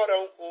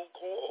preocuparam um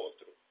com o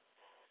outro.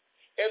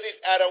 Eles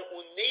eram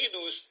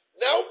unidos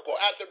não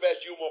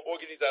através de uma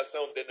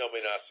organização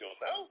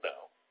denominacional,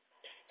 não.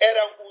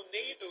 Eram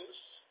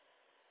unidos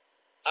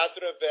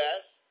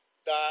através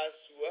da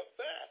sua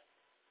fé.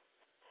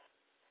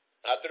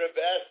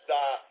 Através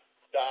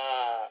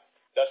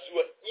da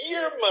sua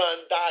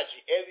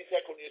irmandade. Eles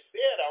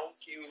reconheceram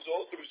que os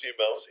outros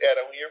irmãos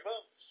eram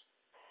irmãos.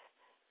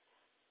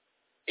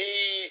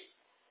 E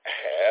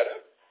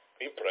era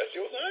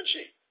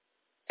impressionante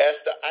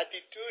esta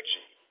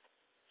atitude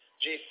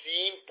de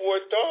se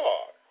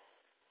importar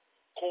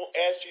com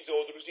estes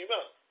outros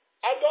irmãos.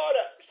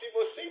 Agora, se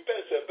você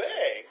pensa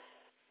bem,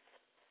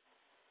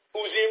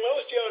 os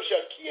irmãos de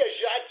Antioquia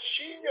já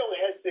tinham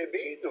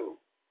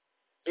recebido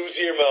dos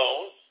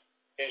irmãos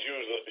em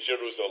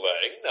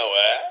Jerusalém, não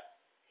é?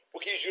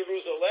 Porque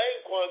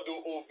Jerusalém,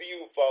 quando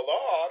ouviu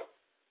falar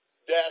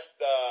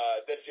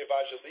desse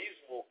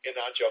evangelismo em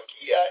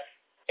Antioquia,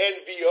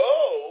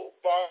 enviou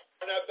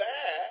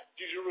Barnabé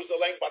de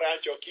Jerusalém para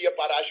Antioquia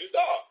para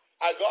ajudar.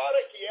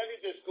 Agora que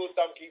eles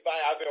escutam que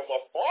vai haver uma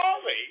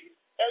fome,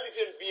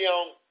 eles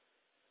enviam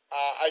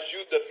a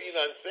ajuda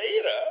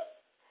financeira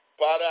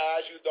para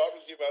ajudar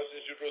os irmãos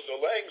de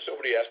Jerusalém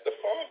sobre esta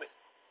fome.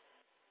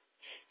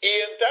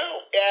 E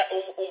então, é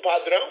um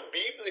padrão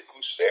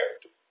bíblico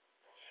certo.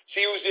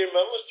 Se os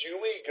irmãos de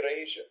uma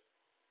igreja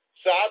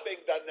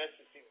sabem da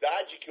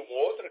necessidade que uma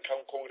outra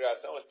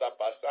congregação está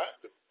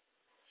passando,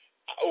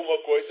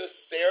 uma coisa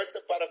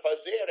certa para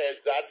fazer é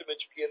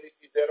exatamente o que eles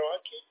fizeram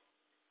aqui.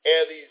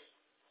 Eles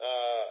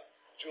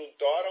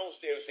juntaram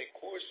seus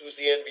recursos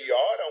e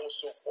enviaram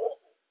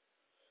socorro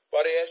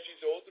para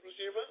estes outros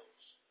irmãos.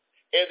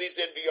 Eles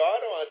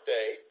enviaram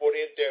até, por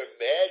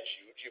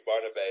intermédio de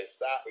Barnabé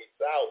e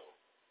Saulo,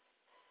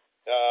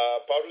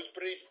 para os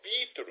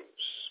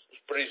presbíteros. Os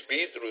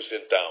presbíteros,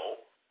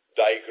 então,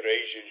 da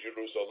igreja de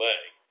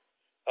Jerusalém,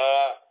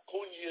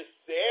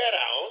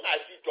 conheceram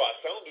a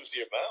situação dos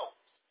irmãos.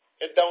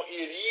 Então,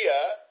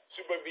 iria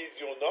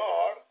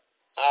supervisionar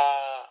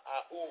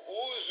o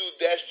uso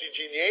deste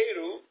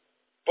dinheiro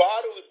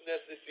para os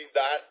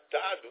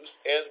necessitados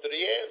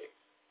entre eles.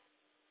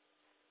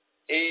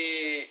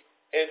 E,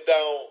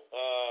 então,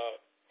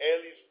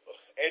 eles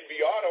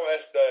enviaram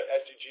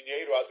este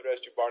dinheiro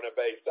através de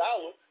Barnabé e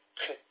Saulo.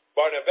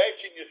 Barnabé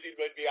tinha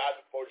sido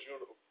enviado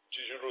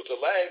de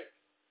Jerusalém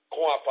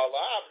com a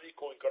palavra e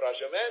com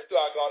encorajamento.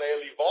 Agora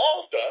ele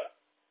volta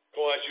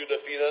com ajuda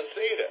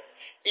financeira.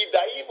 E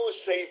daí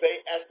você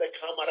vê essa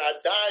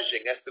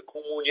camaradagem, essa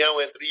comunhão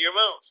entre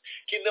irmãos,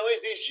 que não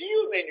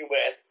exigiu nenhuma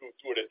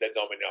estrutura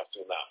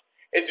denominacional.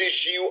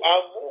 Exigiu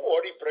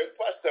amor e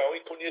preocupação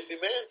e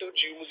conhecimento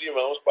de uns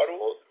irmãos para o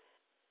outro.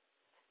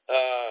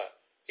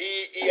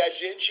 E a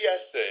gente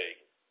assim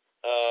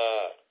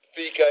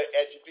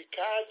fica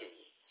edificado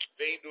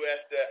vendo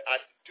essa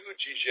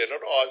atitude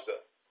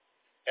generosa,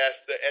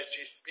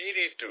 este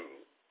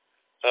espírito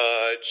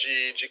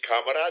de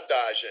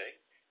camaradagem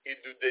e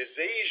do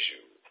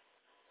desejo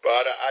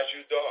para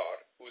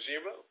ajudar os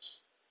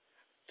irmãos.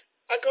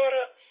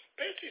 Agora,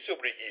 pense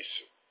sobre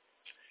isso.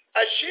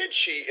 A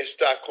gente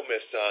está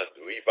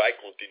começando e vai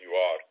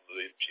continuar no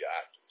livro de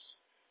Atos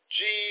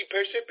de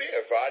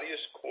perceber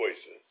várias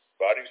coisas,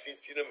 vários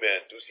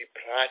ensinamentos e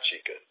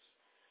práticas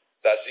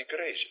das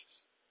igrejas.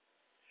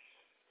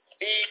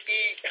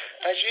 E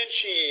a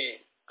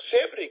gente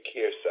sempre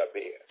quer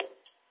saber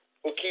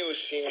o que o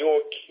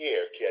Senhor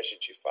quer que a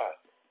gente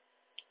faça.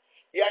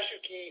 E acho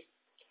que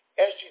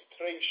este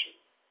trecho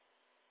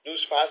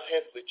nos faz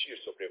refletir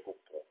sobre algum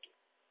ponto.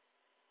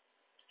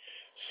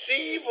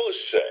 Se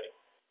você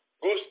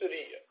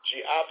gostaria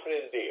de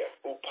aprender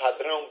o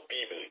padrão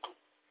bíblico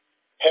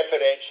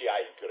referente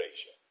à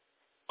igreja,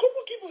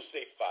 como que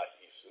você faz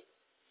isso?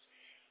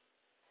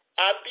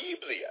 A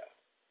Bíblia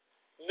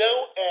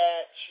não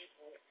é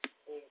tipo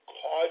um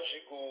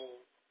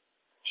código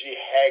de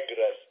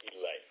regras e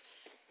leis.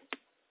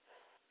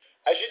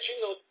 A gente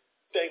não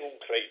tem um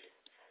credo.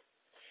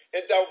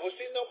 Então,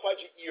 você não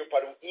pode ir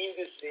para um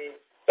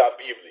índice da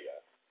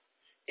Bíblia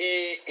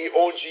e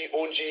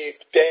onde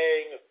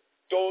tem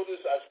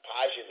todas as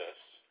páginas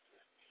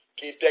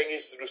que tem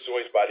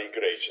instruções para a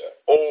igreja.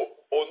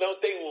 Ou não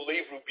tem um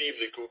livro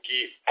bíblico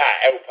que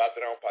é o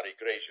padrão para a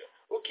igreja.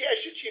 O que a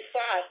gente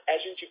faz? A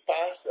gente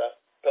passa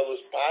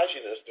pelas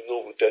páginas do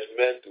Novo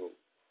Testamento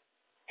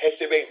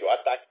recebendo,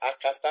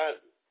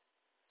 acatando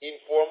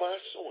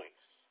informações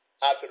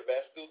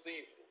através do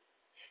livro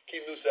que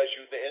nos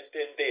ajuda a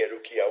entender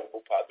o que é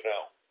o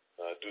padrão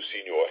do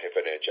Senhor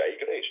referente à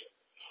igreja.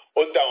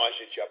 Então, a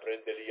gente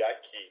aprenderia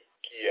aqui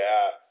que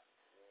é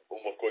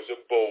uma coisa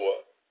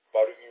boa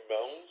para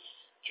irmãos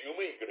de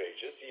uma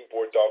igreja se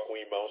importar com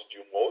irmãos de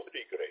uma outra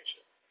igreja.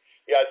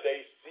 E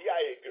até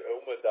se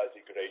uma das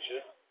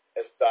igrejas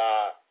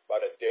está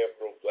para ter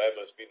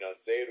problemas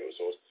financeiros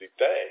ou se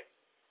tem,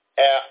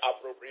 é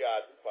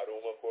apropriado para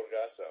uma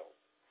congregação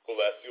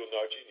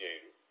colecionar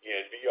dinheiro e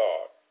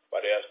enviar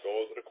para esta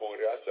outra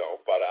congregação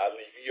para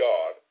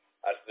aliviar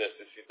as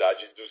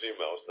necessidades dos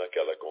irmãos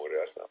naquela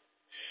congregação.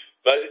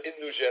 Mas,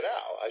 no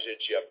geral, a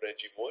gente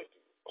aprende muito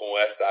com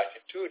esta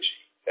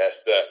atitude,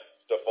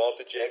 esta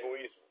falta de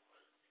egoísmo.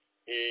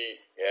 E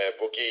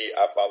porque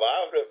a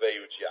palavra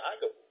veio de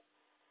Ágabo,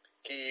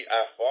 que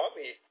a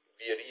fome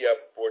viria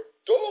por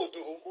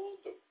todo o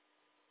mundo.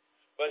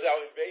 Mas,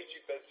 ao invés de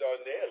pensar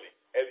nele,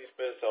 eles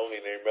pensam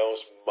em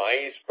irmãos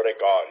mais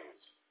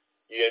precários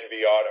e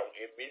enviaram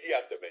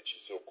imediatamente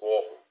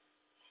socorro,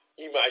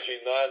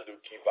 imaginando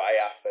que vai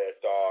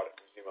afetar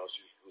os irmãos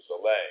de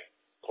Jerusalém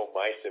com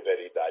mais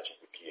severidade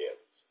do que eles.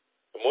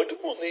 É muito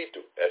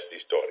bonito esta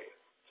história.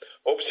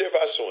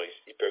 Observações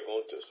e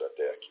perguntas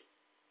até aqui.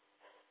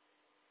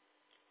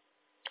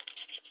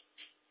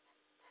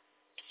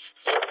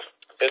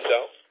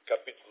 Então,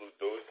 capítulo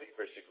 12,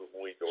 versículo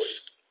 1 e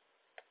 2.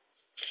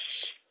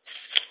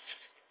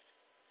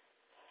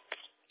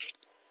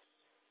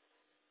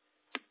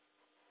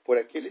 Por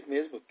aquele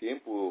mesmo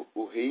tempo,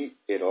 o rei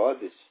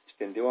Herodes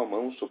estendeu a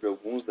mão sobre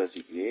alguns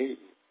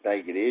da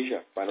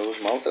igreja para os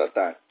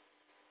maltratar,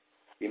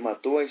 e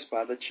matou a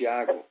espada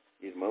Tiago,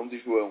 irmão de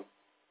João.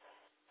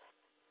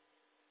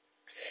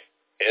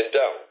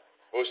 Então,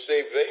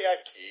 você vê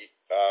aqui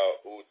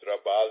o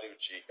trabalho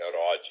de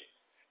Herodes.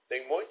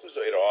 Tem muitos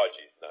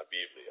Herodes na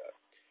Bíblia.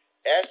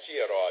 Este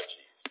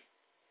Herodes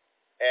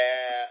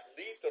é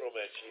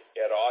literalmente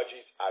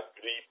Herodes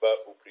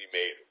Agripa o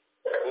primeiro,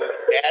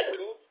 o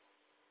neto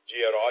de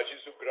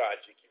Herodes o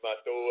Grande, que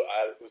matou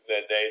os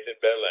nenéns em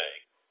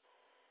Belém.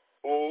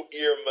 O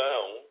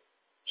irmão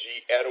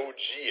de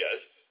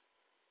Herodias,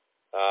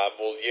 a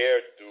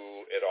mulher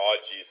do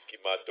Herodes que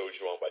matou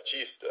João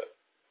Batista.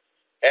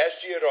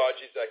 Este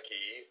Herodes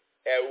aqui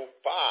é o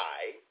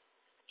pai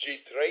de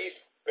 3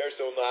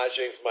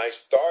 personagens mais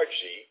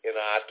tarde em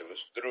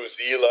Atos,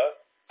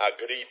 Drusila,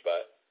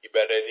 Agripa e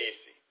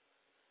Berenice.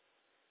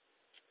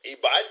 E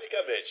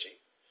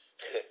basicamente,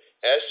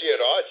 este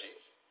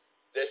Herodes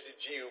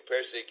decidiu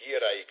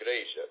perseguir a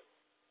igreja.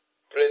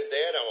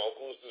 Prenderam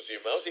alguns dos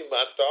irmãos e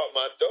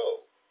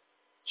matou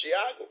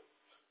Tiago,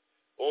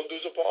 um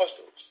dos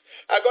apóstolos.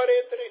 Agora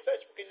é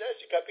interessante, porque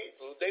neste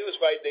capítulo, Deus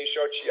vai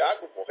deixar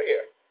Tiago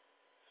morrer.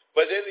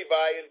 Mas ele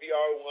vai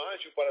enviar um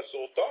anjo para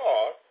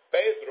soltar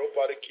Pedro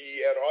para que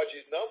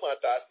Herodes não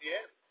matasse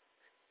ele.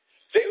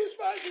 Deus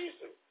faz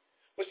isso.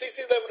 Vocês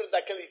se lembram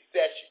daqueles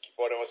 7 que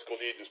foram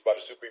escolhidos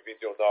para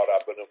supervisionar a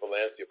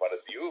benevolência para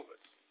as viúvas?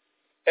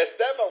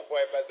 Estevão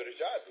foi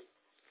apedrejado.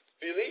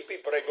 Filipe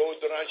pregou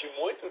durante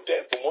muito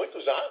tempo,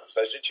 muitos anos.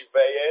 A gente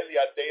vê ele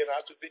até em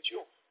Atos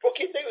 21. Por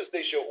que Deus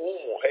deixou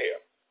um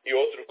morrer e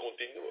outro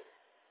continua?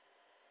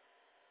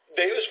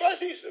 Deus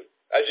faz isso.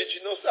 A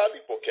gente não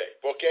sabe por quê.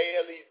 Porque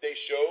ele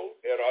deixou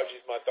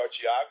Herodes matar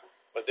Tiago,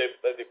 mas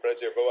ele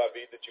preservou a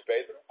vida de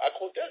Pedro.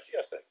 Acontece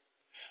assim.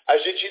 A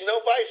gente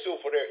não vai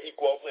sofrer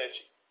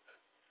igualmente.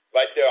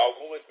 Vai ter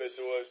algumas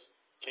pessoas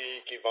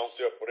que vão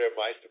sofrer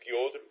mais do que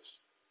outros.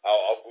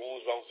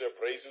 Alguns vão ser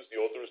presos e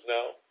outros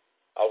não.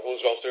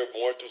 Alguns vão ser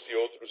mortos e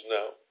outros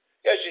não.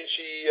 E a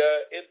gente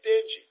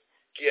entende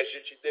que a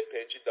gente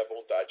depende da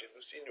vontade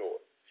do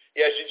Senhor.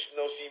 E a gente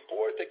não se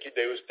importa que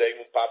Deus tem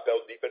um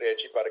papel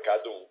diferente para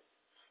cada um.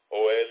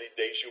 Ou ele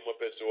deixa uma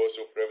pessoa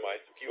sofrer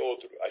mais do que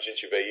outro. A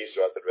gente vê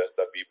isso através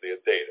da Bíblia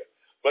inteira.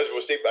 Mas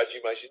você pode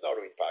imaginar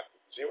o impacto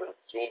dos irmãos.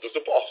 Um dos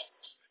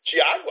apóstolos.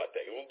 Tiago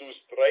até, um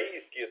dos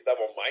 3 que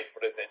estavam mais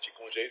presentes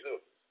com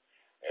Jesus.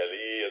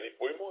 Ele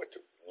foi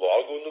morto.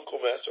 Logo no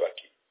começo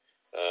aqui.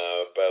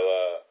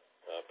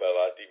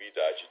 Pela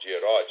atividade de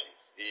Herodes.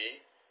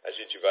 E a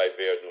gente vai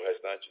ver no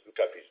restante do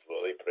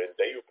capítulo. Ele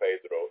prendeu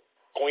Pedro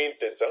com a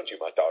intenção de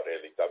matar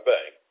ele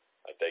também.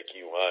 Até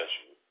que um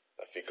anjo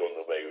ficou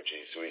no meio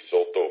disso e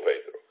soltou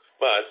Pedro.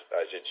 Mas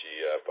a gente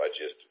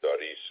pode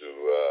estudar isso